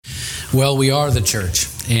Well, we are the church,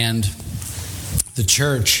 and the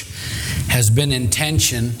church has been in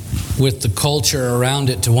tension with the culture around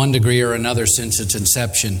it to one degree or another since its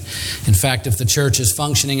inception. In fact, if the church is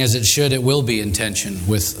functioning as it should, it will be in tension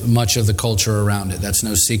with much of the culture around it. That's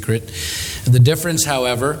no secret. The difference,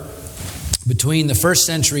 however, between the first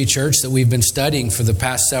century church that we've been studying for the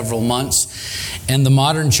past several months and the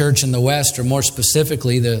modern church in the West, or more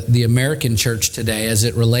specifically the American church today as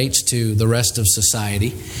it relates to the rest of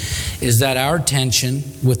society, is that our tension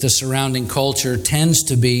with the surrounding culture tends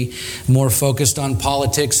to be more focused on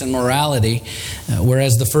politics and morality,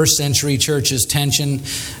 whereas the first century church's tension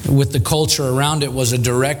with the culture around it was a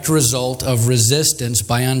direct result of resistance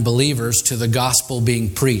by unbelievers to the gospel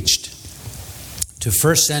being preached. To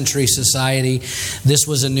first century society, this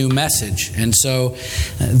was a new message. And so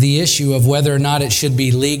the issue of whether or not it should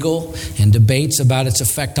be legal and debates about its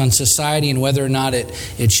effect on society and whether or not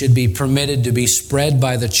it should be permitted to be spread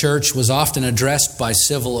by the church was often addressed by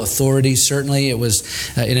civil authorities. Certainly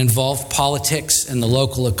it involved politics and the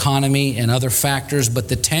local economy and other factors, but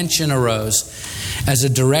the tension arose as a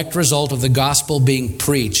direct result of the gospel being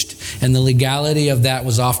preached, and the legality of that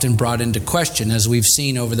was often brought into question, as we've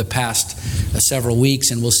seen over the past several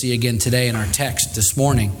weeks, and we'll see again today in our text this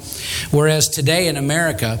morning. Whereas today in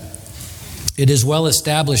America, it is well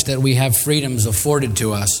established that we have freedoms afforded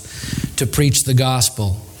to us to preach the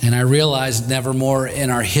gospel. And I realize never more in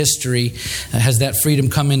our history has that freedom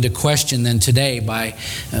come into question than today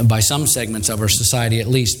by some segments of our society at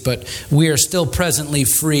least. But we are still presently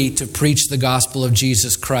free to preach the gospel of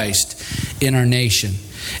Jesus Christ in our nation.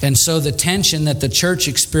 And so the tension that the church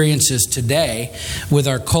experiences today with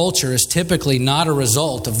our culture is typically not a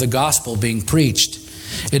result of the gospel being preached.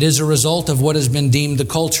 It is a result of what has been deemed the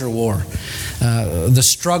culture war, the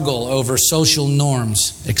struggle over social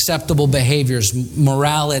norms, acceptable behaviors,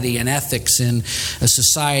 morality and ethics in a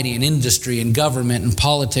society and industry and government and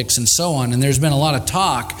politics and so on. And there's been a lot of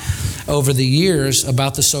talk over the years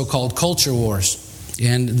about the so-called culture wars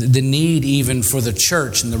and the need even for the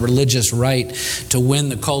church and the religious right to win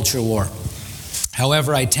the culture war.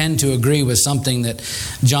 However, I tend to agree with something that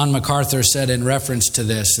John MacArthur said in reference to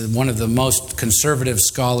this, one of the most conservative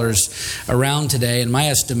scholars around today. In my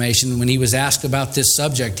estimation, when he was asked about this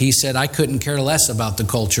subject, he said, "I couldn't care less about the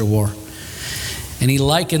culture war." And he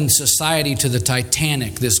likened society to the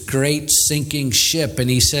Titanic, this great sinking ship. And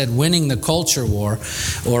he said, winning the culture war,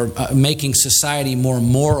 or making society more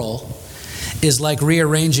moral, is like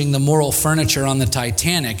rearranging the moral furniture on the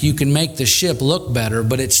Titanic. You can make the ship look better,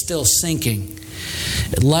 but it's still sinking.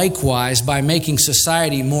 Likewise, by making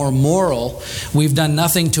society more moral, we've done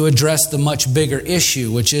nothing to address the much bigger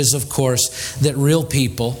issue, which is, of course, that real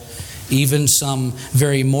people, even some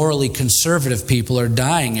very morally conservative people, are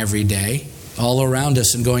dying every day all around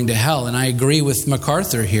us and going to hell. And I agree with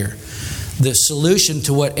MacArthur here. The solution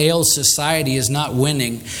to what ails society is not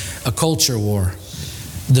winning a culture war.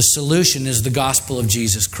 The solution is the gospel of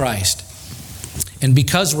Jesus Christ. And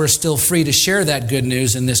because we're still free to share that good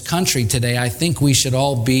news in this country today, I think we should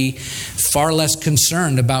all be far less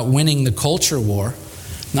concerned about winning the culture war.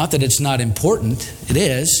 Not that it's not important, it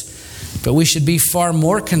is, but we should be far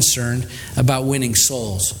more concerned about winning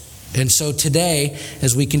souls. And so today,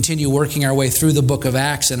 as we continue working our way through the book of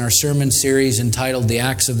Acts in our sermon series entitled The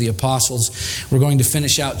Acts of the Apostles, we're going to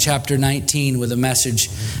finish out chapter 19 with a message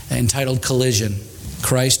entitled Collision.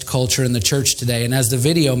 Christ, culture, and the church today. And as the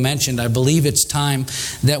video mentioned, I believe it's time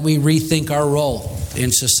that we rethink our role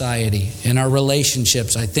in society, in our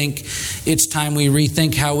relationships. I think it's time we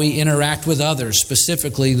rethink how we interact with others,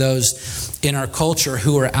 specifically those in our culture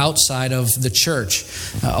who are outside of the church,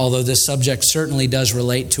 although this subject certainly does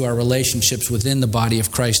relate to our relationships within the body of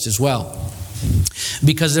Christ as well.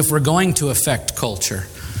 Because if we're going to affect culture,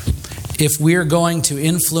 if we're going to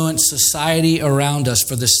influence society around us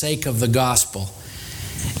for the sake of the gospel,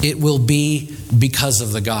 it will be because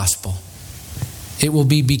of the gospel. It will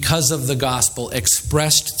be because of the gospel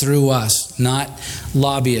expressed through us, not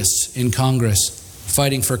lobbyists in Congress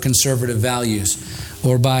fighting for conservative values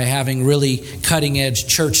or by having really cutting-edge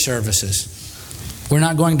church services. We're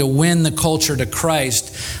not going to win the culture to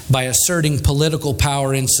Christ by asserting political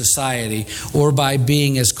power in society or by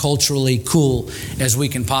being as culturally cool as we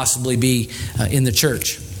can possibly be in the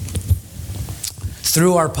church.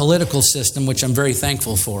 Through our political system, which I'm very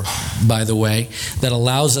thankful for, by the way, that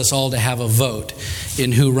allows us all to have a vote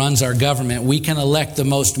in who runs our government, we can elect the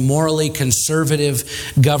most morally conservative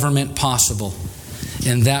government possible.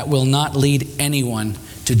 And that will not lead anyone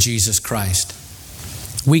to Jesus Christ.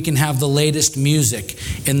 We can have the latest music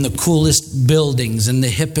and the coolest buildings and the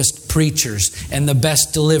hippest preachers and the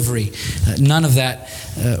best delivery. None of that,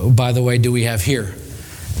 by the way, do we have here.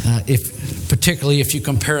 particularly if you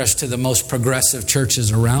compare us to the most progressive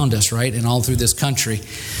churches around us, right, and all through this country.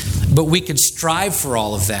 But we could strive for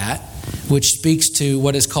all of that, which speaks to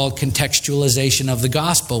what is called contextualization of the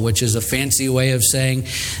gospel, which is a fancy way of saying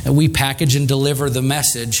we package and deliver the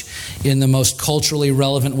message in the most culturally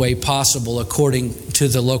relevant way possible according to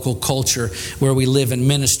the local culture where we live and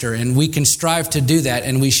minister. And we can strive to do that,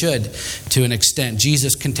 and we should to an extent.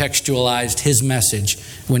 Jesus contextualized his message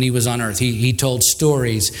when he was on earth. He told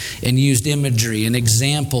stories and used imagery and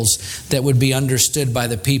examples that would be understood by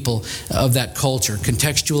the people of that culture.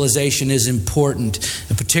 Contextualization is important,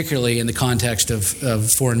 particularly in the context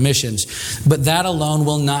of foreign missions. But that alone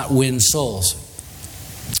will not win souls.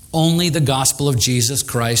 Only the gospel of Jesus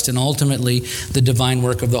Christ and ultimately the divine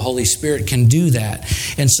work of the Holy Spirit can do that.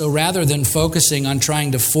 And so rather than focusing on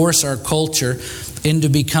trying to force our culture into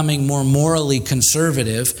becoming more morally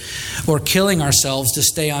conservative or killing ourselves to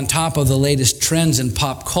stay on top of the latest trends in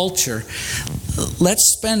pop culture,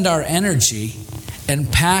 let's spend our energy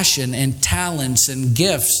and passion and talents and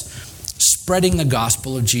gifts spreading the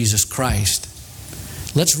gospel of Jesus Christ.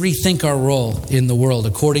 Let's rethink our role in the world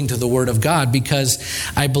according to the Word of God, because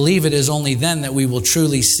I believe it is only then that we will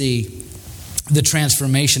truly see the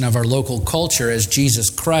transformation of our local culture as Jesus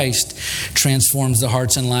Christ transforms the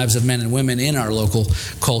hearts and lives of men and women in our local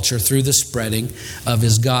culture through the spreading of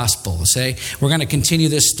His gospel. We're going to continue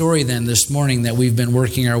this story then this morning that we've been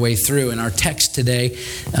working our way through, and our text today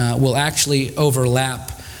will actually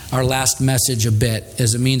overlap our last message a bit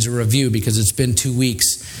as a means of review, because it's been 2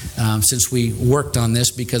 weeks since we worked on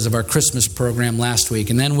this because of our Christmas program last week.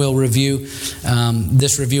 And then we'll review.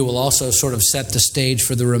 This review will also sort of set the stage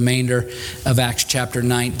for the remainder of Acts chapter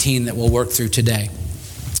 19 that we'll work through today.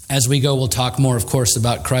 As we go, we'll talk more, of course,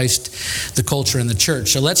 about Christ, the culture, and the church.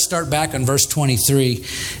 So let's start back on verse 23.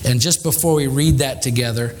 And just before we read that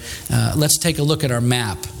together, let's take a look at our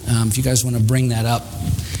map. If you guys want to bring that up.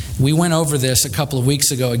 We went over this a couple of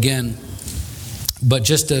weeks ago again, but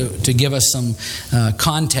just to give us some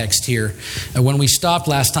context here, when we stopped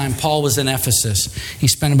last time, Paul was in Ephesus. He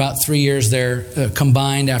spent about 3 years there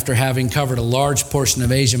combined after having covered a large portion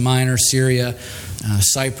of Asia Minor, Syria,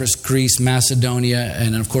 Cyprus, Greece, Macedonia,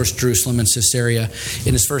 and of course Jerusalem and Caesarea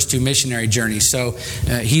in his first 2 missionary journeys. So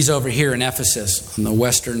he's over here in Ephesus on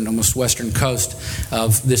the almost western coast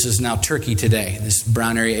of, this is now Turkey today, this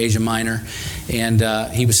brown area, Asia Minor. And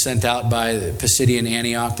he was sent out by Pisidian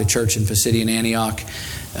Antioch, the church in Pisidian Antioch,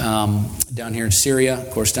 down here in Syria.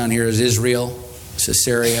 Of course, down here is Israel,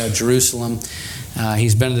 Caesarea, Jerusalem.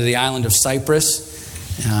 He's been to the island of Cyprus.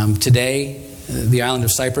 Today, the island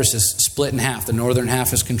of Cyprus is split in half. The northern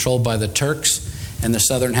half is controlled by the Turks, and the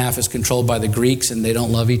southern half is controlled by the Greeks, and they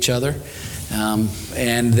don't love each other.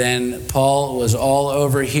 And then Paul was all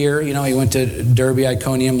over here. You know, he went to Derbe,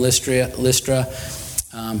 Iconium, Lystra,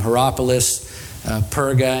 Hierapolis,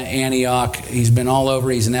 Perga, Antioch. He's been all over.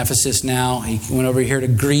 He's in Ephesus now. He went over here to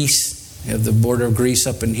Greece. You have the border of Greece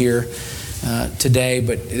up in here today.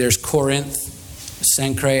 But there's Corinth,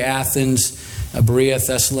 Cenchreae, Athens, Berea,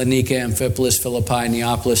 Thessalonica, Amphipolis, Philippi,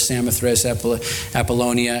 Neapolis, Samothrace,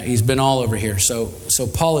 Apollonia. He's been all over here. So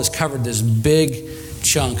Paul has covered this big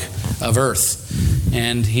chunk of earth.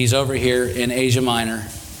 And he's over here in Asia Minor,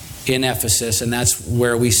 in Ephesus, and that's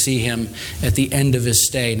where we see him at the end of his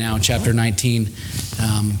stay now in chapter 19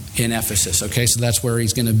 in Ephesus. Okay, so that's where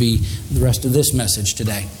he's going to be the rest of this message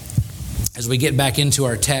today. As we get back into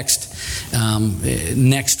our text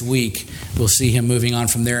next week, we'll see him moving on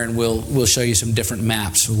from there, and we'll show you some different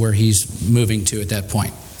maps of where he's moving to at that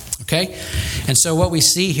point. Okay? And so what we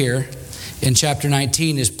see here in chapter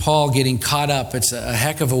 19 is Paul getting caught up. It's a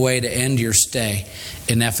heck of a way to end your stay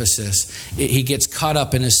in Ephesus. He gets caught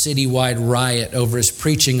up in a citywide riot over his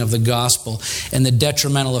preaching of the gospel and the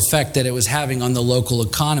detrimental effect that it was having on the local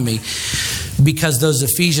economy, because those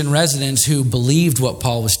Ephesian residents who believed what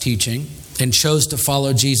Paul was teaching and chose to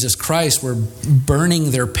follow Jesus Christ were burning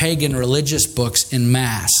their pagan religious books en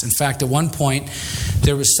masse. In fact, at one point,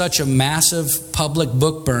 there was such a massive public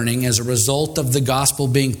book burning as a result of the gospel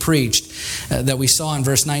being preached that we saw in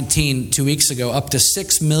verse 19 2 weeks ago, up to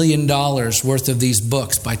 $6 million worth of these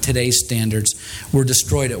books by today's standards were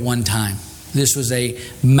destroyed at one time. This was a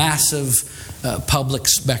massive public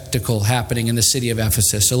spectacle happening in the city of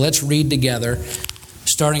Ephesus. So let's read together,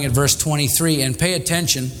 starting at verse 23, and pay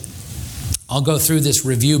attention. I'll go through this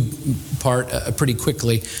review part pretty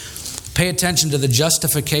quickly. Pay attention to the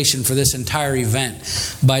justification for this entire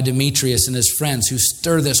event by Demetrius and his friends who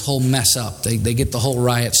stir this whole mess up. They get the whole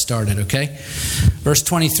riot started, okay? Verse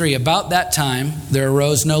 23, about that time there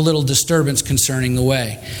arose no little disturbance concerning the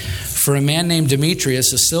way. For a man named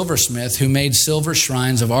Demetrius, a silversmith, who made silver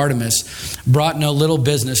shrines of Artemis, brought no little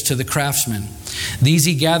business to the craftsmen. These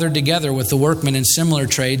he gathered together with the workmen in similar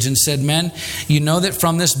trades and said, Men, you know that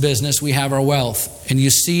from this business we have our wealth. And you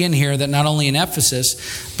see and hear that not only in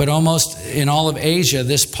Ephesus, but almost in all of Asia,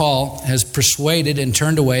 this Paul has persuaded and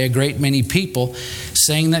turned away a great many people,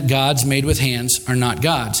 saying that gods made with hands are not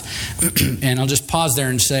gods. And I'll just pause there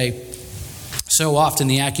and say, so often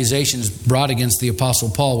the accusations brought against the Apostle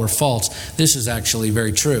Paul were false. This is actually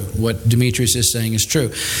very true. What Demetrius is saying is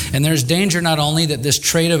true. And there's danger not only that this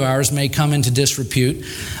trade of ours may come into disrepute,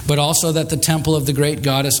 but also that the temple of the great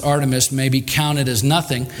goddess Artemis may be counted as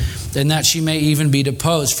nothing, and that she may even be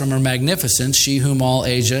deposed from her magnificence, she whom all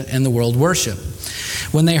Asia and the world worship.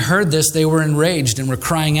 When they heard this, they were enraged and were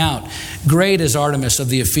crying out, Great is Artemis of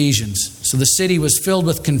the Ephesians. So the city was filled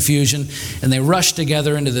with confusion, and they rushed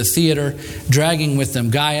together into the theater, dragging with them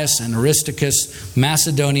Gaius and Aristarchus,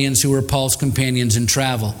 Macedonians who were Paul's companions in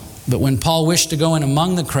travel. But when Paul wished to go in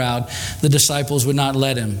among the crowd, the disciples would not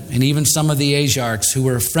let him. And even some of the Asiarchs, who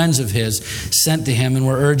were friends of his, sent to him and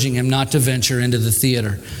were urging him not to venture into the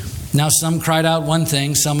theater. Now some cried out one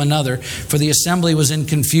thing, some another, for the assembly was in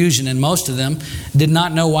confusion, and most of them did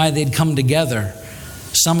not know why they'd come together.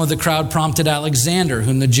 Some of the crowd prompted Alexander,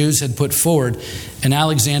 whom the Jews had put forward, and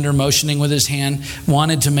Alexander, motioning with his hand,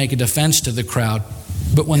 wanted to make a defense to the crowd.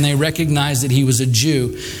 But when they recognized that he was a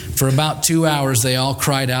Jew, for about 2 hours they all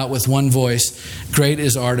cried out with one voice, Great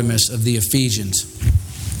is Artemis of the Ephesians.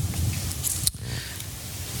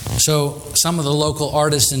 So some of the local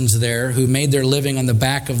artisans there who made their living on the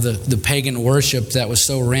back of the pagan worship that was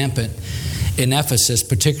so rampant in Ephesus,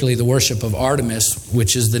 particularly the worship of Artemis,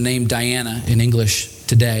 which is the name Diana in English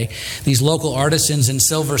today, these local artisans and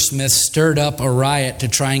silversmiths stirred up a riot to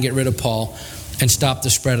try and get rid of Paul and stop the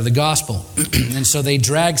spread of the gospel. And so they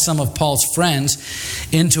dragged some of Paul's friends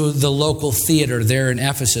into the local theater there in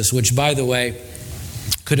Ephesus, which, by the way,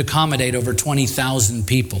 could accommodate over 20,000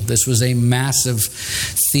 people. This was a massive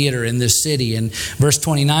theater in this city. And verse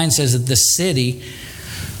 29 says that the city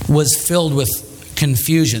was filled with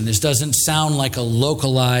confusion. This doesn't sound like a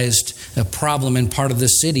localized problem in part of the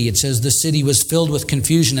city. It says the city was filled with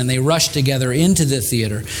confusion, and they rushed together into the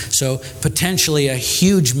theater. So potentially a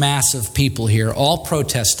huge mass of people here, all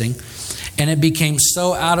protesting. And it became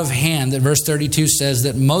so out of hand that verse 32 says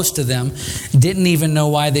that most of them didn't even know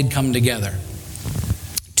why they'd come together.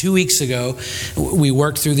 2 weeks ago, we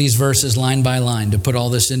worked through these verses line by line to put all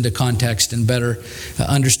this into context and better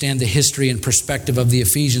understand the history and perspective of the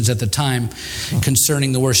Ephesians at the time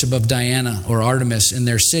concerning the worship of Diana or Artemis in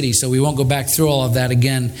their city. So we won't go back through all of that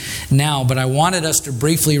again now, but I wanted us to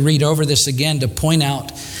briefly read over this again to point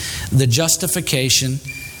out the justification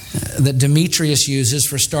that Demetrius uses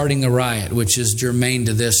for starting the riot, which is germane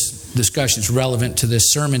to this discussion. It's relevant to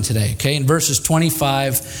this sermon today. Okay, in verses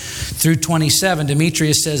 25 through 27,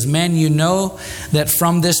 Demetrius says, Men, you know that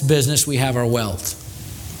from this business we have our wealth.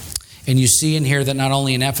 And you see and hear that not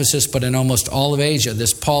only in Ephesus, but in almost all of Asia,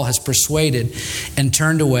 this Paul has persuaded and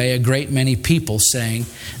turned away a great many people, saying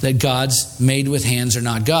that gods made with hands are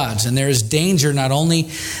not gods. And there is danger not only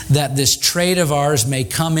that this trade of ours may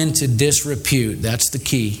come into disrepute, that's the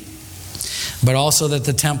key, but also that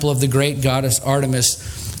the temple of the great goddess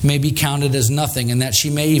Artemis may be counted as nothing, and that she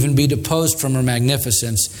may even be deposed from her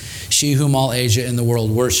magnificence, she whom all Asia and the world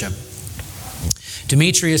worship.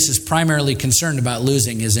 Demetrius is primarily concerned about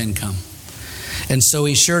losing his income. And so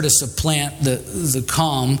he's sure to supplant the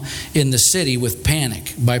calm in the city with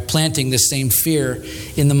panic by planting the same fear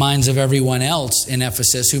in the minds of everyone else in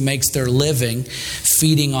Ephesus who makes their living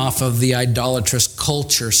feeding off of the idolatrous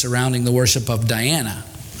culture surrounding the worship of Diana.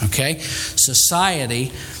 Okay?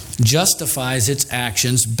 Society justifies its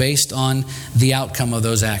actions based on the outcome of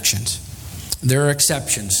those actions. There are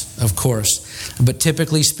exceptions, of course, but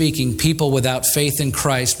typically speaking, people without faith in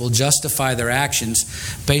Christ will justify their actions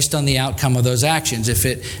based on the outcome of those actions. If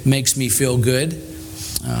it makes me feel good,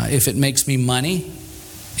 if it makes me money,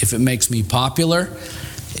 if it makes me popular,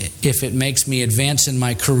 if it makes me advance in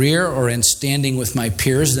my career or in standing with my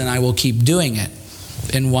peers, then I will keep doing it.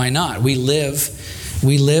 And why not? We live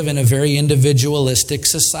in a very individualistic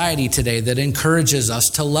society today that encourages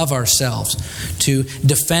us to love ourselves, to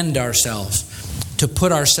defend ourselves, to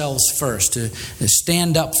put ourselves first, to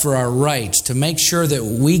stand up for our rights, to make sure that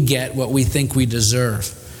we get what we think we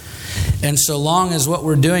deserve. And so long as what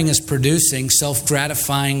we're doing is producing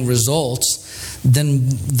self-gratifying results, then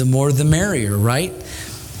the more the merrier, right?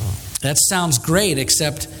 That sounds great,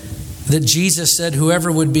 except that Jesus said,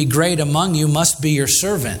 whoever would be great among you must be your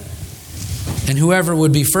servant. And whoever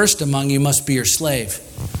would be first among you must be your slave.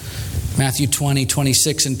 Matthew 20,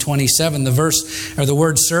 26, and 27. The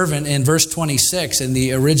word servant in verse 26 in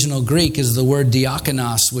the original Greek is the word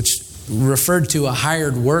diakonos, which referred to a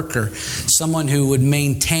hired worker, someone who would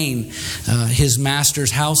maintain his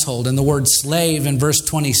master's household. And the word slave in verse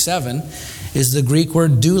 27 is the Greek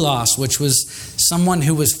word doulos, which was someone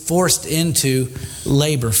who was forced into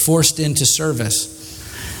labor, forced into service.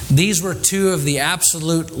 These were two of the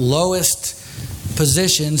absolute lowest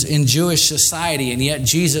positions in Jewish society, and yet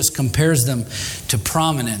Jesus compares them to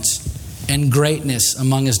prominence and greatness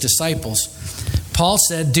among his disciples. Paul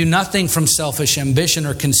said, "Do nothing from selfish ambition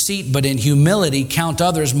or conceit, but in humility count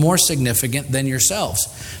others more significant than yourselves."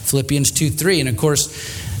 Philippians 2:3. And of course,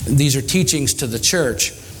 these are teachings to the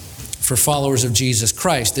church for followers of Jesus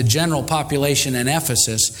Christ. The general population in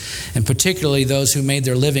Ephesus, and particularly those who made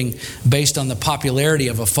their living based on the popularity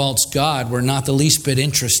of a false god, were not the least bit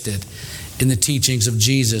interested in the teachings of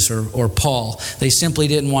Jesus or Paul. They simply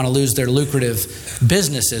didn't want to lose their lucrative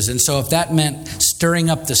businesses. And so if that meant stirring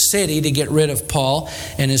up the city to get rid of Paul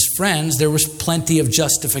and his friends, there was plenty of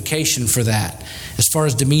justification for that, as far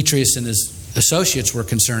as Demetrius and his associates were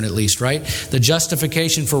concerned, at least, right? The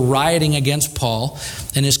justification for rioting against Paul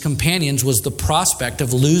and his companions was the prospect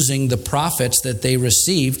of losing the profits that they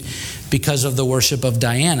received because of the worship of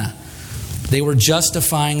Diana. They were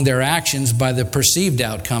justifying their actions by the perceived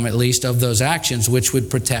outcome, at least, of those actions, which would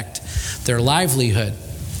protect their livelihood.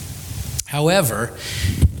 However,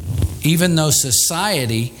 even though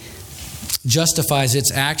society justifies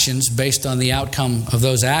its actions based on the outcome of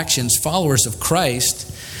those actions, followers of Christ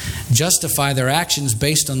justify their actions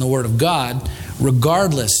based on the Word of God,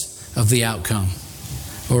 regardless of the outcome.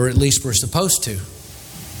 Or at least we're supposed to.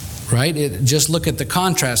 Right? Just look at the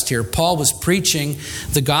contrast here. Paul was preaching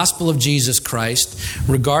the gospel of Jesus Christ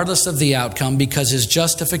regardless of the outcome because his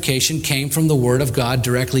justification came from the Word of God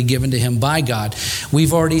directly given to him by God.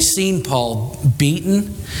 We've already seen Paul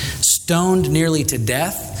beaten, stoned nearly to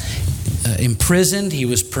death, imprisoned. He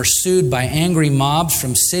was pursued by angry mobs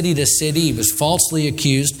from city to city. He was falsely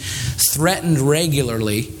accused, threatened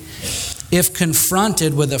regularly. If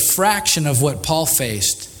confronted with a fraction of what Paul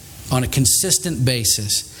faced on a consistent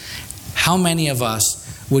basis, how many of us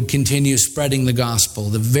would continue spreading the gospel,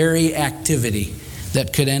 the very activity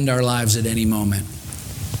that could end our lives at any moment?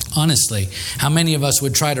 Honestly, how many of us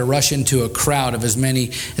would try to rush into a crowd of as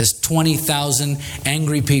many as 20,000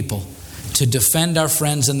 angry people to defend our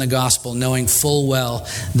friends in the gospel, knowing full well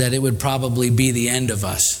that it would probably be the end of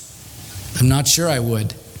us? I'm not sure I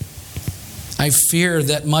would. I fear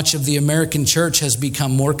that much of the American church has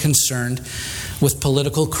become more concerned with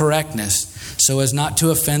political correctness so as not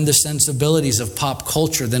to offend the sensibilities of pop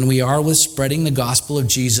culture than we are with spreading the gospel of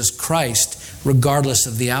Jesus Christ, regardless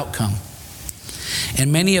of the outcome.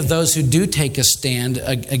 And many of those who do take a stand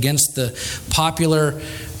against the popular,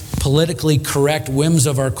 politically correct whims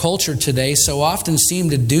of our culture today so often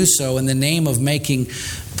seem to do so in the name of making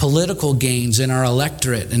political gains in our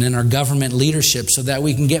electorate and in our government leadership so that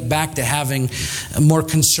we can get back to having more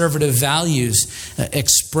conservative values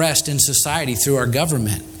expressed in society through our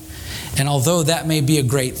government. And although that may be a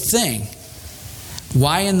great thing,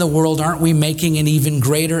 why in the world aren't we making an even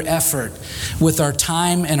greater effort with our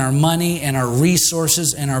time and our money and our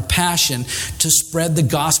resources and our passion to spread the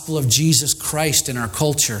gospel of Jesus Christ in our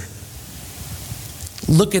culture?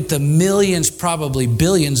 Look at the millions, probably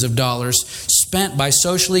billions of dollars spent by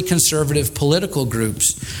socially conservative political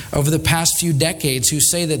groups over the past few decades who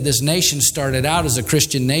say that this nation started out as a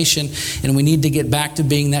Christian nation and we need to get back to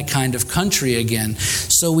being that kind of country again.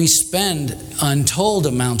 So we spend untold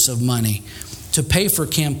amounts of money to pay for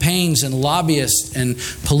campaigns and lobbyists and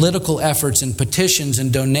political efforts and petitions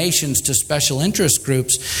and donations to special interest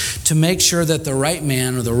groups to make sure that the right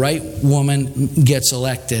man or the right woman gets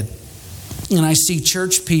elected. And I see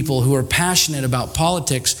church people who are passionate about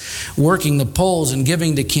politics working the polls and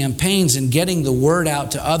giving to campaigns and getting the word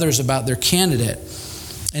out to others about their candidate.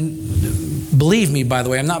 And believe me, by the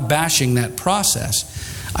way, I'm not bashing that process.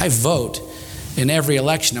 I vote in every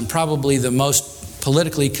election. I'm probably the most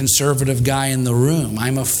politically conservative guy in the room.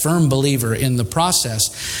 I'm a firm believer in the process.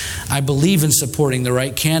 I believe in supporting the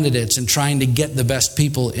right candidates and trying to get the best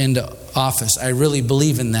people into office. I really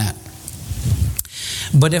believe in that.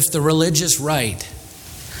 But if the religious right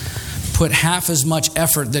put half as much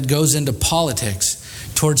effort that goes into politics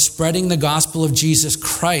towards spreading the gospel of Jesus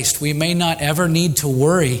Christ, we may not ever need to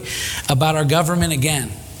worry about our government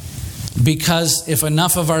again. Because if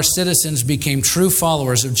enough of our citizens became true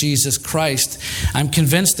followers of Jesus Christ, I'm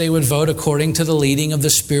convinced they would vote according to the leading of the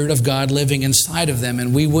Spirit of God living inside of them,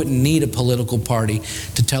 and we wouldn't need a political party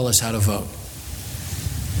to tell us how to vote.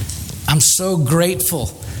 I'm so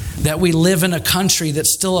grateful that we live in a country that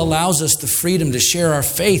still allows us the freedom to share our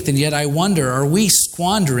faith. And yet I wonder, are we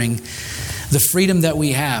squandering the freedom that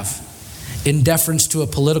we have in deference to a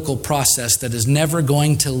political process that is never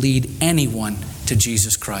going to lead anyone to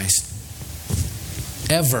Jesus Christ?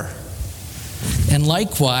 Ever. And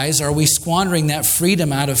likewise, are we squandering that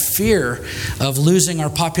freedom out of fear of losing our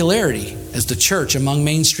popularity as the church among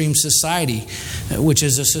mainstream society, which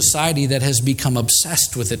is a society that has become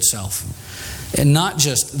obsessed with itself? And not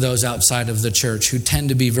just those outside of the church who tend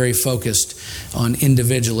to be very focused on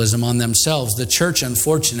individualism, on themselves. The church,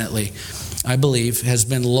 unfortunately, I believe, has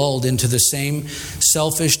been lulled into the same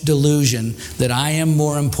selfish delusion that I am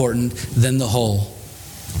more important than the whole.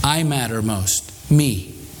 I matter most.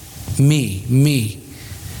 Me.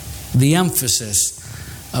 The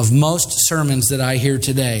emphasis of most sermons that I hear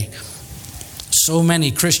today. So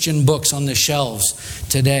many Christian books on the shelves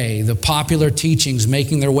today, the popular teachings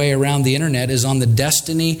making their way around the internet is on the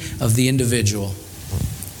destiny of the individual.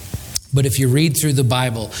 But if you read through the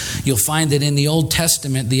Bible, you'll find that in the Old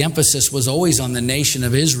Testament, the emphasis was always on the nation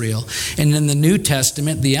of Israel. And in the New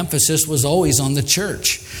Testament, the emphasis was always on the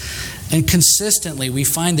church. And consistently, we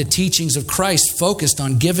find the teachings of Christ focused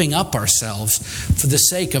on giving up ourselves for the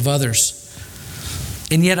sake of others.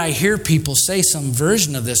 And yet I hear people say some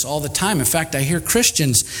version of this all the time. In fact, I hear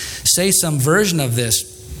Christians say some version of this,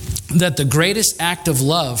 that the greatest act of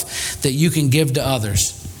love that you can give to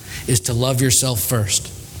others is to love yourself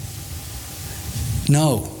first.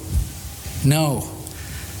 No,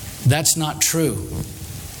 that's not true.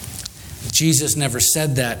 Jesus never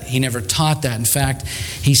said that. He never taught that. In fact,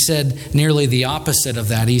 he said nearly the opposite of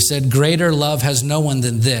that. He said, greater love has no one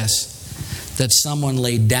than this, that someone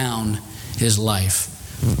laid down his life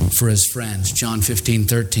for his friends. John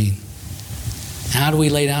 15:13. How do we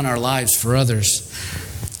lay down our lives for others?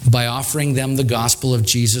 By offering them the gospel of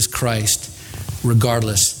Jesus Christ,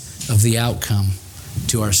 regardless of the outcome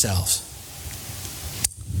to ourselves.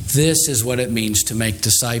 This is what it means to make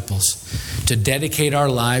disciples, to dedicate our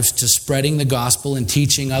lives to spreading the gospel and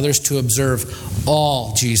teaching others to observe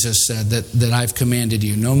all Jesus said that I've commanded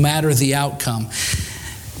you, no matter the outcome.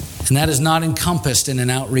 And that is not encompassed in an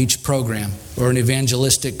outreach program or an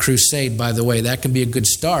evangelistic crusade, by the way. That can be a good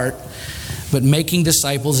start. But making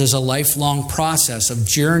disciples is a lifelong process of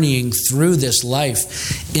journeying through this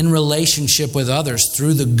life in relationship with others,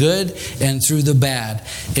 through the good and through the bad,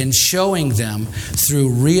 and showing them through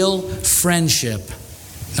real friendship,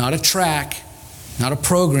 not a track, not a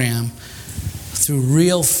program, through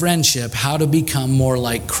real friendship, how to become more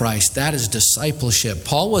like Christ. That is discipleship.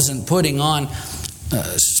 Paul wasn't putting on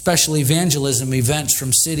special evangelism events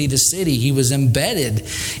from city to city. He was embedded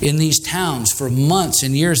in these towns for months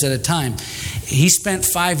and years at a time. He spent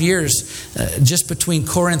 5 years just between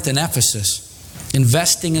Corinth and Ephesus,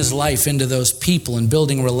 investing his life into those people and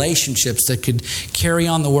building relationships that could carry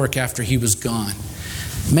on the work after he was gone.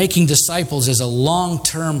 Making disciples is a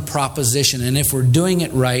long-term proposition, and if we're doing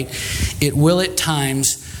it right, it will at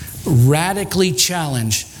times radically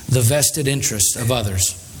challenge the vested interests of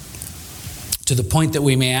others, to the point that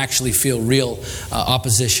we may actually feel real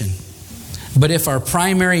opposition. But if our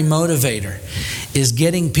primary motivator is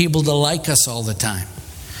getting people to like us all the time,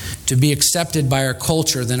 to be accepted by our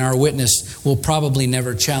culture, then our witness will probably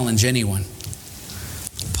never challenge anyone.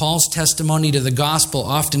 Paul's testimony to the gospel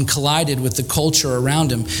often collided with the culture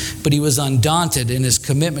around him, but he was undaunted in his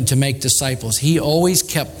commitment to make disciples. He always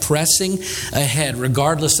kept pressing ahead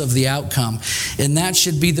regardless of the outcome. And that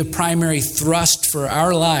should be the primary thrust for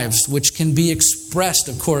our lives, which can be expressed,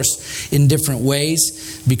 of course, in different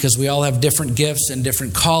ways because we all have different gifts and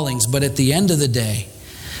different callings. But at the end of the day,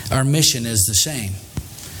 our mission is the same,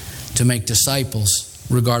 to make disciples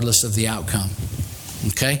regardless of the outcome.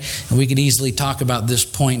 Okay? And we could easily talk about this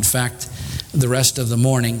point, in fact, the rest of the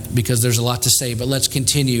morning, because there's a lot to say. But let's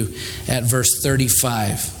continue at verse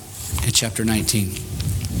 35 in chapter 19.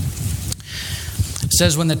 It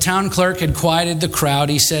says, when the town clerk had quieted the crowd,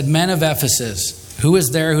 he said, men of Ephesus, who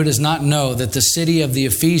is there who does not know that the city of the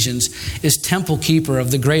Ephesians is temple keeper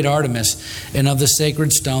of the great Artemis and of the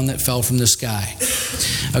sacred stone that fell from the sky?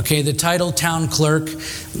 Okay, the title town clerk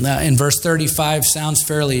in verse 35 sounds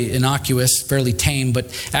fairly innocuous, fairly tame,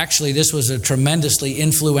 but actually this was a tremendously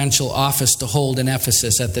influential office to hold in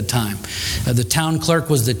Ephesus at the time. The town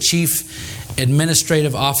clerk was the chief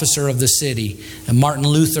administrative officer of the city. And Martin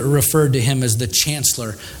Luther referred to him as the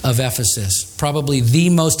chancellor of Ephesus, probably the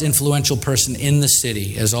most influential person in the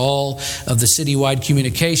city, as all of the citywide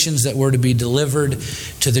communications that were to be delivered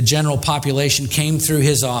to the general population came through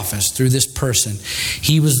his office, through this person.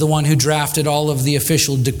 He was the one who drafted all of the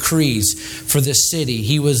official decrees for the city.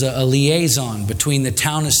 He was a liaison between the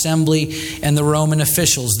town assembly and the Roman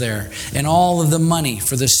officials there. And all of the money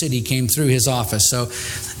for the city came through his office. So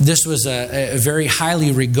this was a very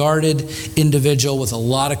highly regarded individual with a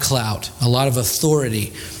lot of clout, a lot of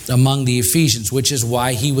authority among the Ephesians, which is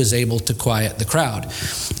why he was able to quiet the crowd.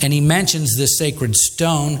 And he mentions this sacred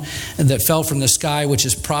stone that fell from the sky, which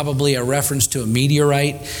is probably a reference to a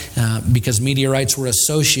meteorite, because meteorites were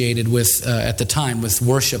associated with, at the time, with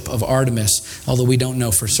worship of Artemis, although we don't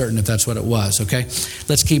know for certain if that's what it was, okay?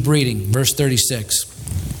 Let's keep reading. Verse 36.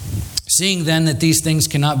 Seeing then that these things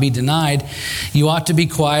cannot be denied, you ought to be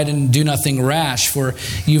quiet and do nothing rash, for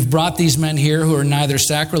you've brought these men here who are neither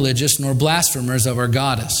sacrilegious nor blasphemers of our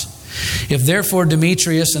goddess. If therefore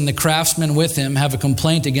Demetrius and the craftsmen with him have a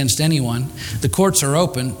complaint against anyone, the courts are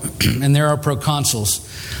open, and there are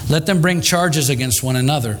proconsuls. Let them bring charges against one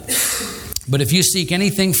another. But if you seek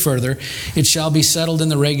anything further, it shall be settled in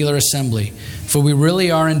the regular assembly. For we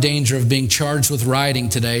really are in danger of being charged with rioting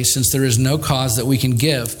today, since there is no cause that we can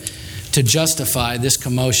give to justify this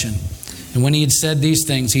commotion. And when he had said these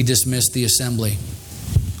things, he dismissed the assembly.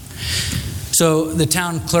 So the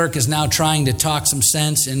town clerk is now trying to talk some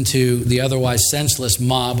sense into the otherwise senseless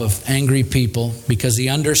mob of angry people, because he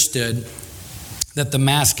understood that the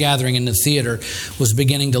mass gathering in the theater was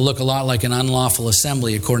beginning to look a lot like an unlawful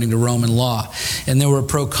assembly according to Roman law. And there were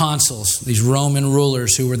proconsuls, these Roman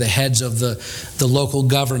rulers who were the heads of the local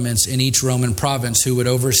governments in each Roman province who would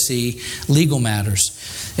oversee legal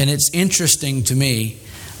matters. And it's interesting to me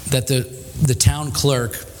that the town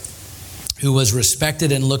clerk, who was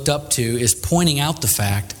respected and looked up to, is pointing out the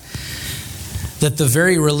fact that the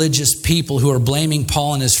very religious people who are blaming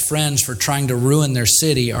Paul and his friends for trying to ruin their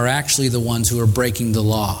city are actually the ones who are breaking the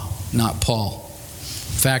law, not Paul.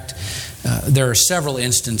 In fact, there are several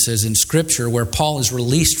instances in Scripture where Paul is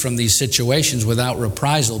released from these situations without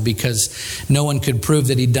reprisal because no one could prove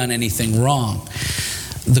that he'd done anything wrong.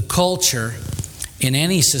 The culture in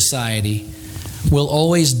any society will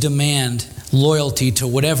always demand loyalty to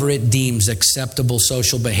whatever it deems acceptable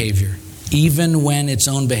social behavior, even when its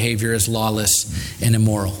own behavior is lawless and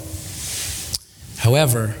immoral.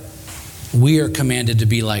 However, we are commanded to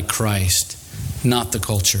be like Christ, not the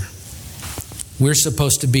culture. We're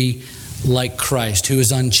supposed to be like Christ, who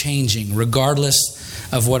is unchanging,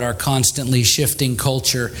 regardless of what our constantly shifting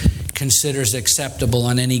culture considers acceptable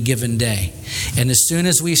on any given day. And as soon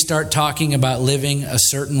as we start talking about living a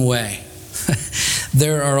certain way,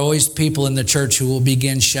 there are always people in the church who will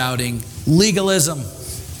begin shouting, legalism.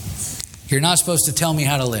 You're not supposed to tell me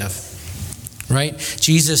how to live, right?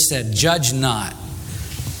 Jesus said, judge not.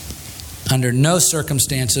 Under no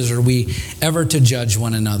circumstances are we ever to judge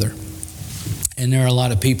one another. And there are a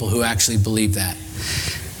lot of people who actually believe that,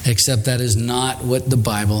 except that is not what the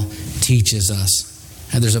Bible teaches us.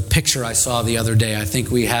 And there's a picture I saw the other day. I think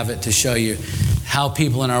we have it to show you how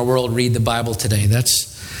people in our world read the Bible today.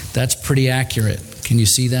 That's pretty accurate. Can you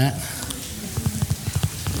see that?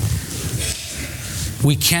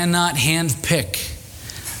 We cannot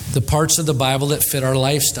handpick the parts of the Bible that fit our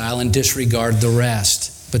lifestyle and disregard the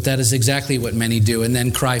rest. But that is exactly what many do, and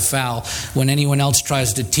then cry foul when anyone else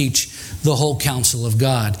tries to teach the whole counsel of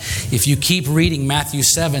God. If you keep reading Matthew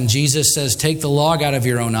 7, Jesus says, take the log out of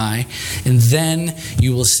your own eye, and then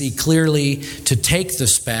you will see clearly to take the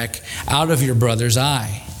speck out of your brother's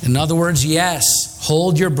eye. In other words, yes,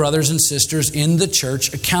 hold your brothers and sisters in the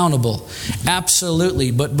church accountable. Absolutely.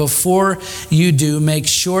 But before you do, make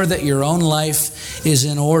sure that your own life is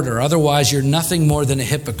in order. Otherwise, you're nothing more than a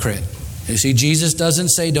hypocrite. You see, Jesus doesn't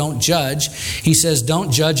say don't judge. He says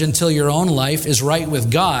don't judge until your own life is right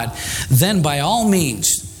with God. Then by all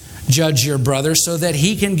means, judge your brother so that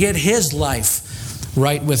he can get his life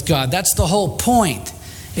right with God. That's the whole point.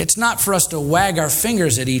 It's not for us to wag our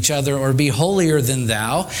fingers at each other or be holier than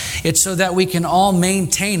thou. It's so that we can all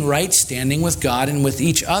maintain right standing with God and with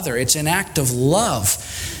each other. It's an act of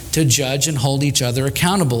love to judge and hold each other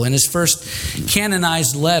accountable. In his first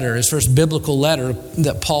canonized letter, his first biblical letter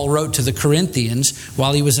that Paul wrote to the Corinthians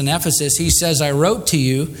while he was in Ephesus, he says, I wrote to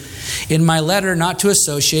you in my letter not to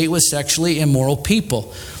associate with sexually immoral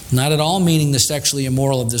people. Not at all meaning the sexually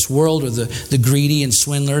immoral of this world or the greedy and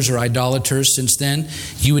swindlers or idolaters, since then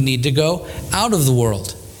you would need to go out of the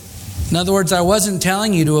world. In other words, I wasn't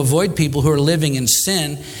telling you to avoid people who are living in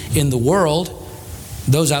sin in the world,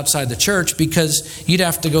 those outside the church, because you'd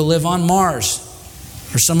have to go live on Mars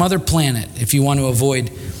or some other planet if you want to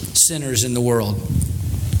avoid sinners in the world.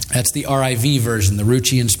 That's the RIV version, the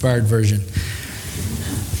Rucci-inspired version.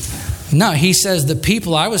 No, he says the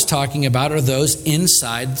people I was talking about are those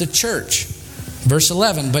inside the church. Verse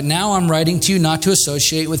 11, but now I'm writing to you not to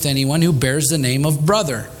associate with anyone who bears the name of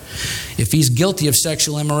brother, if he's guilty of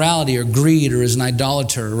sexual immorality or greed or is an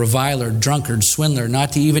idolater, a reviler, drunkard, swindler,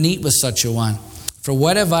 not to even eat with such a one. For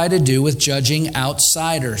what have I to do with judging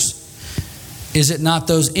outsiders? Is it not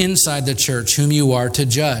those inside the church whom you are to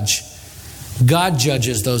judge? God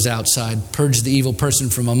judges those outside. Purge the evil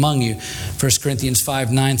person from among you. 1 Corinthians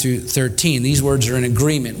 5, 9 through 13. These words are in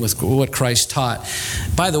agreement with what Christ taught.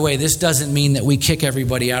 By the way, this doesn't mean that we kick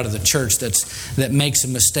everybody out of the church that makes a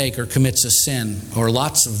mistake or commits a sin, or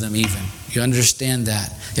lots of them even. You understand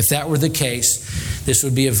that? If that were the case, this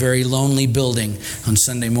would be a very lonely building on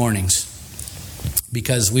Sunday mornings,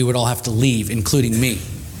 because we would all have to leave, including me.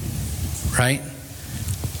 Right?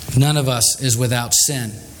 None of us is without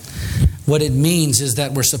sin. What it means is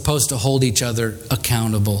that we're supposed to hold each other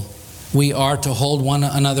accountable. We are to hold one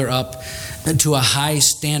another up to a high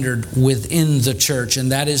standard within the church,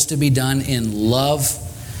 and that is to be done in love,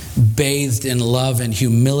 bathed in love and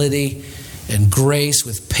humility and grace,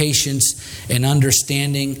 with patience and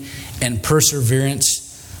understanding and perseverance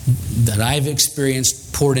that I've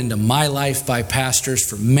experienced poured into my life by pastors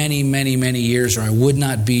for many, many, many years, or I would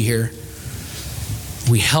not be here.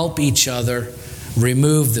 We help each other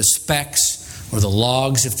remove the specks or the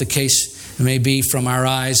logs, if the case may be, from our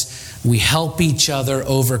eyes. We help each other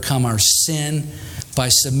overcome our sin by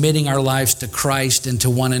submitting our lives to Christ and to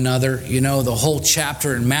one another. You know, the whole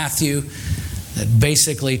chapter in Matthew that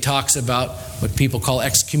basically talks about what people call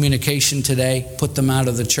excommunication today, put them out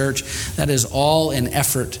of the church. That is all an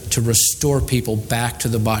effort to restore people back to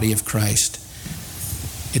the body of Christ.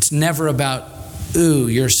 It's never about, ooh,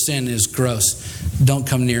 your sin is gross, don't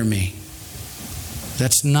come near me.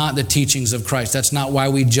 That's not the teachings of Christ. That's not why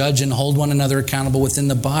we judge and hold one another accountable within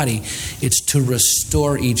the body. It's to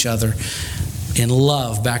restore each other in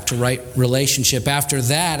love back to right relationship. After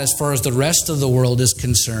that, as far as the rest of the world is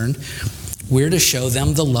concerned, we're to show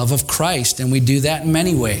them the love of Christ. And we do that in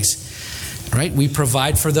many ways. Right? We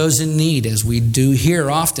provide for those in need, as we do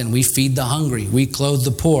here often. We feed the hungry. We clothe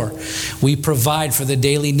the poor. We provide for the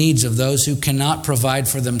daily needs of those who cannot provide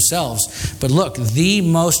for themselves. But look, the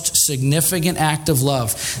most significant act of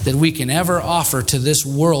love that we can ever offer to this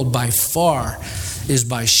world by far is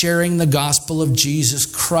by sharing the gospel of Jesus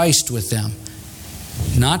Christ with them.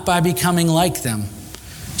 Not by becoming like them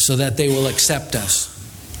so that they will accept us.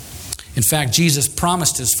 In fact, Jesus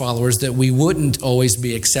promised his followers that we wouldn't always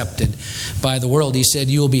be accepted by the world. He said,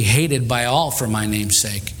 you will be hated by all for my name's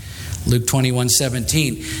sake. Luke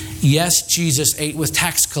 21:17. Yes, Jesus ate with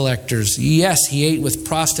tax collectors. Yes, he ate with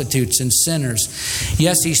prostitutes and sinners.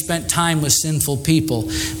 Yes, he spent time with sinful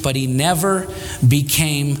people, but he never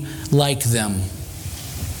became like them.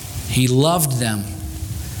 He loved them,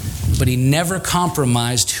 but he never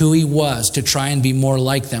compromised who he was to try and be more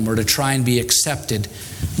like them or to try and be accepted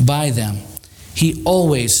by them. He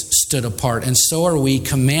always stood apart, and so are we,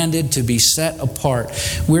 commanded to be set apart.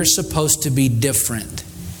 We're supposed to be different,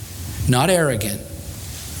 not arrogant,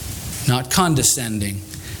 not condescending,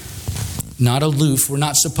 not aloof. We're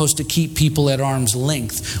not supposed to keep people at arm's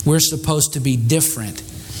length. We're supposed to be different.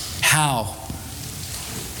 How?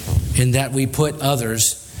 In that we put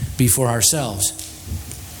others before ourselves.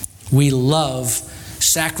 We love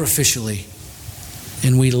sacrificially,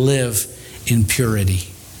 and we live in purity.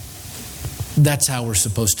 That's how we're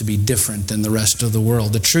supposed to be different than the rest of the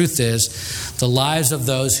world. The truth is, the lives of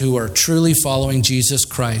those who are truly following Jesus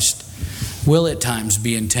Christ will at times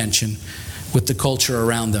be in tension with the culture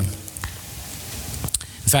around them.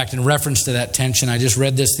 In fact, in reference to that tension, I just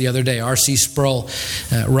read this the other day. R.C. Sproul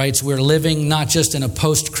writes, we're living not just in a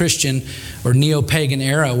post-Christian or neo-pagan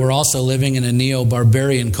era, we're also living in a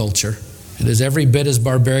neo-barbarian culture. It is every bit as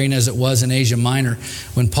barbarian as it was in Asia Minor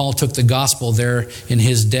when Paul took the gospel there in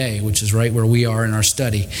his day, which is right where we are in our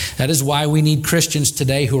study. That is why we need Christians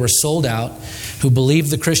today who are sold out, who believe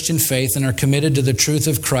the Christian faith and are committed to the truth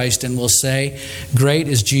of Christ and will say, great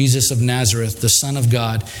is Jesus of Nazareth, the Son of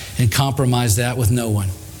God, and compromise that with no one.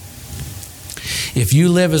 If you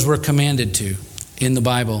live as we're commanded to in the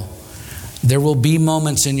Bible, there will be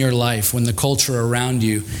moments in your life when the culture around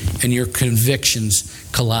you and your convictions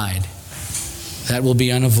collide. That will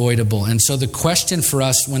be unavoidable. And so the question for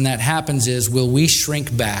us when that happens is, will we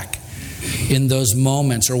shrink back in those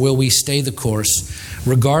moments, or will we stay the course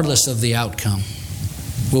regardless of the outcome?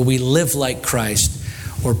 Will we live like Christ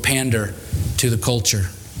or pander to the culture?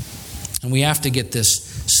 And we have to get this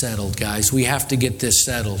settled, guys. We have to get this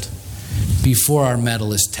settled before our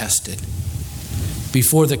mettle is tested,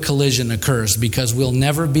 before the collision occurs, because we'll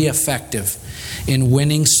never be effective in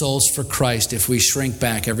winning souls for Christ if we shrink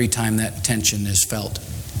back every time that tension is felt.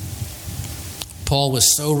 Paul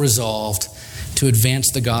was so resolved to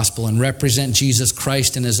advance the gospel and represent Jesus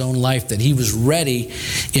Christ in his own life that he was ready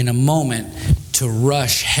in a moment to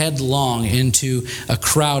rush headlong into a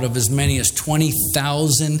crowd of as many as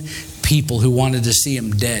 20,000 people who wanted to see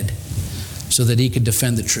him dead so that he could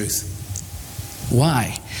defend the truth.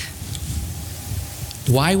 Why?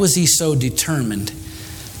 Why was he so determined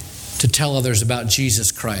to tell others about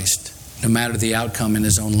Jesus Christ, no matter the outcome in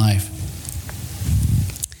his own life?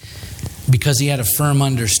 Because he had a firm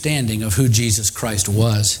understanding of who Jesus Christ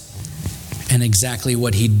was and exactly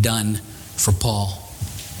what he'd done for Paul.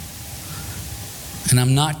 And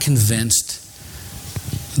I'm not convinced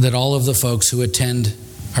that all of the folks who attend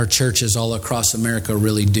our churches all across America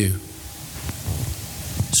really do.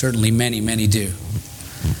 Certainly many, many do.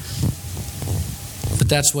 But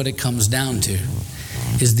that's what it comes down to.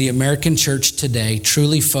 Is the American church today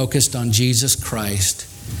truly focused on Jesus Christ,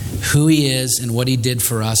 who he is and what he did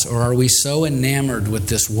for us? Or are we so enamored with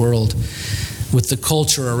this world, with the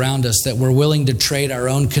culture around us, that we're willing to trade our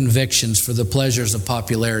own convictions for the pleasures of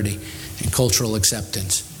popularity and cultural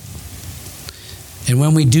acceptance? And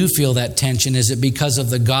when we do feel that tension, is it because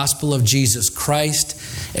of the gospel of Jesus Christ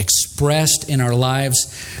expressed in our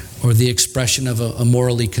lives, or the expression of a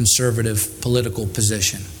morally conservative political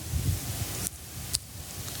position?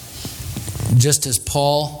 Just as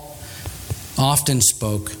Paul often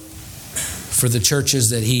spoke for the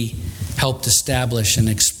churches that he helped establish and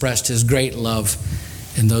expressed his great love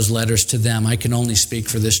in those letters to them, I can only speak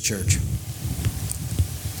for this church.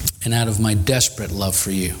 And out of my desperate love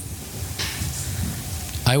for you,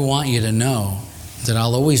 I want you to know that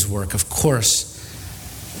I'll always work, of course,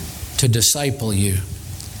 to disciple you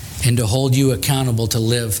and to hold you accountable to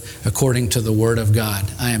live according to the Word of God.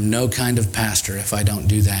 I am no kind of pastor if I don't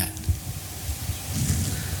do that.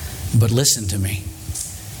 But listen to me.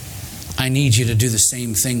 I need you to do the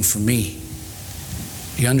same thing for me.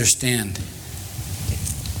 You understand?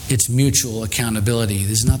 It's mutual accountability.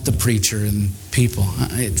 This is not the preacher and people.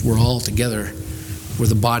 We're all together. We're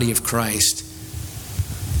the body of Christ.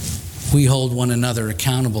 We hold one another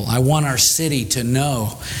accountable. I want our city to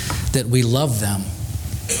know that we love them,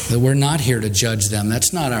 that we're not here to judge them.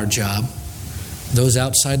 That's not our job. Those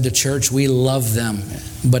outside the church, we love them.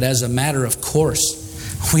 But as a matter of course,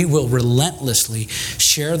 we will relentlessly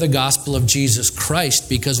share the gospel of Jesus Christ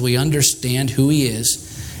because we understand who he is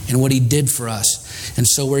and what he did for us. And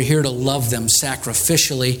so we're here to love them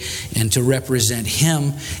sacrificially and to represent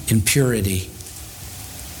him in purity.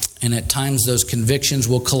 And at times those convictions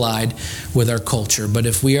will collide with our culture. But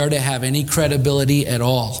if we are to have any credibility at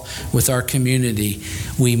all with our community,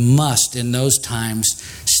 we must in those times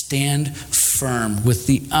stand firm with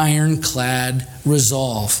the ironclad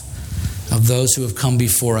resolve of those who have come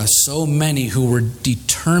before us. So many who were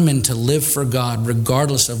determined to live for God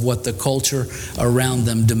regardless of what the culture around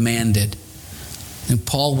them demanded. And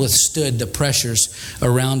Paul withstood the pressures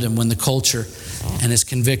around him when the culture and his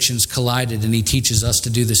convictions collided, and he teaches us to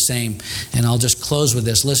do the same. And I'll just close with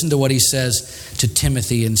this. Listen to what he says to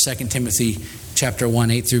Timothy in 2 Timothy chapter 1,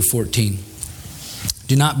 8 through 14.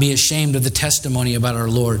 Do not be ashamed of the testimony about our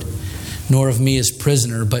Lord, nor of me as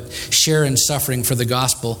prisoner, but share in suffering for the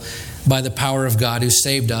gospel by the power of God who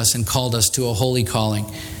saved us and called us to a holy calling.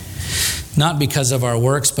 Not because of our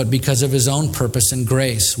works, but because of his own purpose and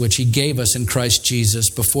grace, which he gave us in Christ Jesus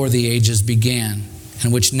before the ages began,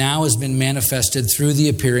 and which now has been manifested through the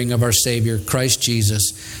appearing of our Savior, Christ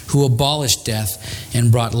Jesus, who abolished death and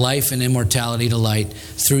brought life and immortality to light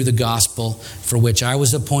through the gospel, for which I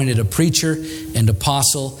was appointed a preacher and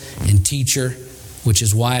apostle and teacher, which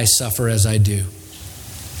is why I suffer as I do.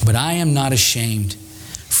 But I am not ashamed,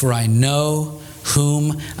 for I know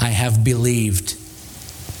whom I have believed,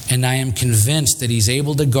 and I am convinced that he's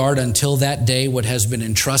able to guard until that day what has been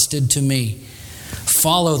entrusted to me.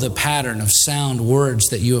 Follow the pattern of sound words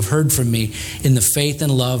that you have heard from me in the faith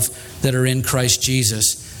and love that are in Christ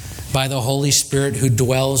Jesus. By the Holy Spirit who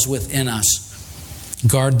dwells within us,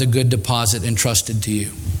 guard the good deposit entrusted to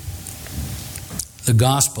you. The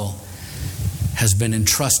gospel has been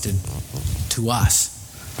entrusted to us,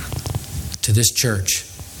 to this church,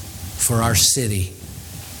 for our city.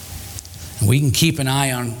 And we can keep an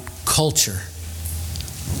eye on culture,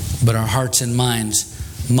 but our hearts and minds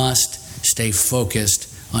must stay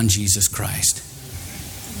focused on Jesus Christ.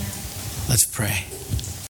 Let's pray.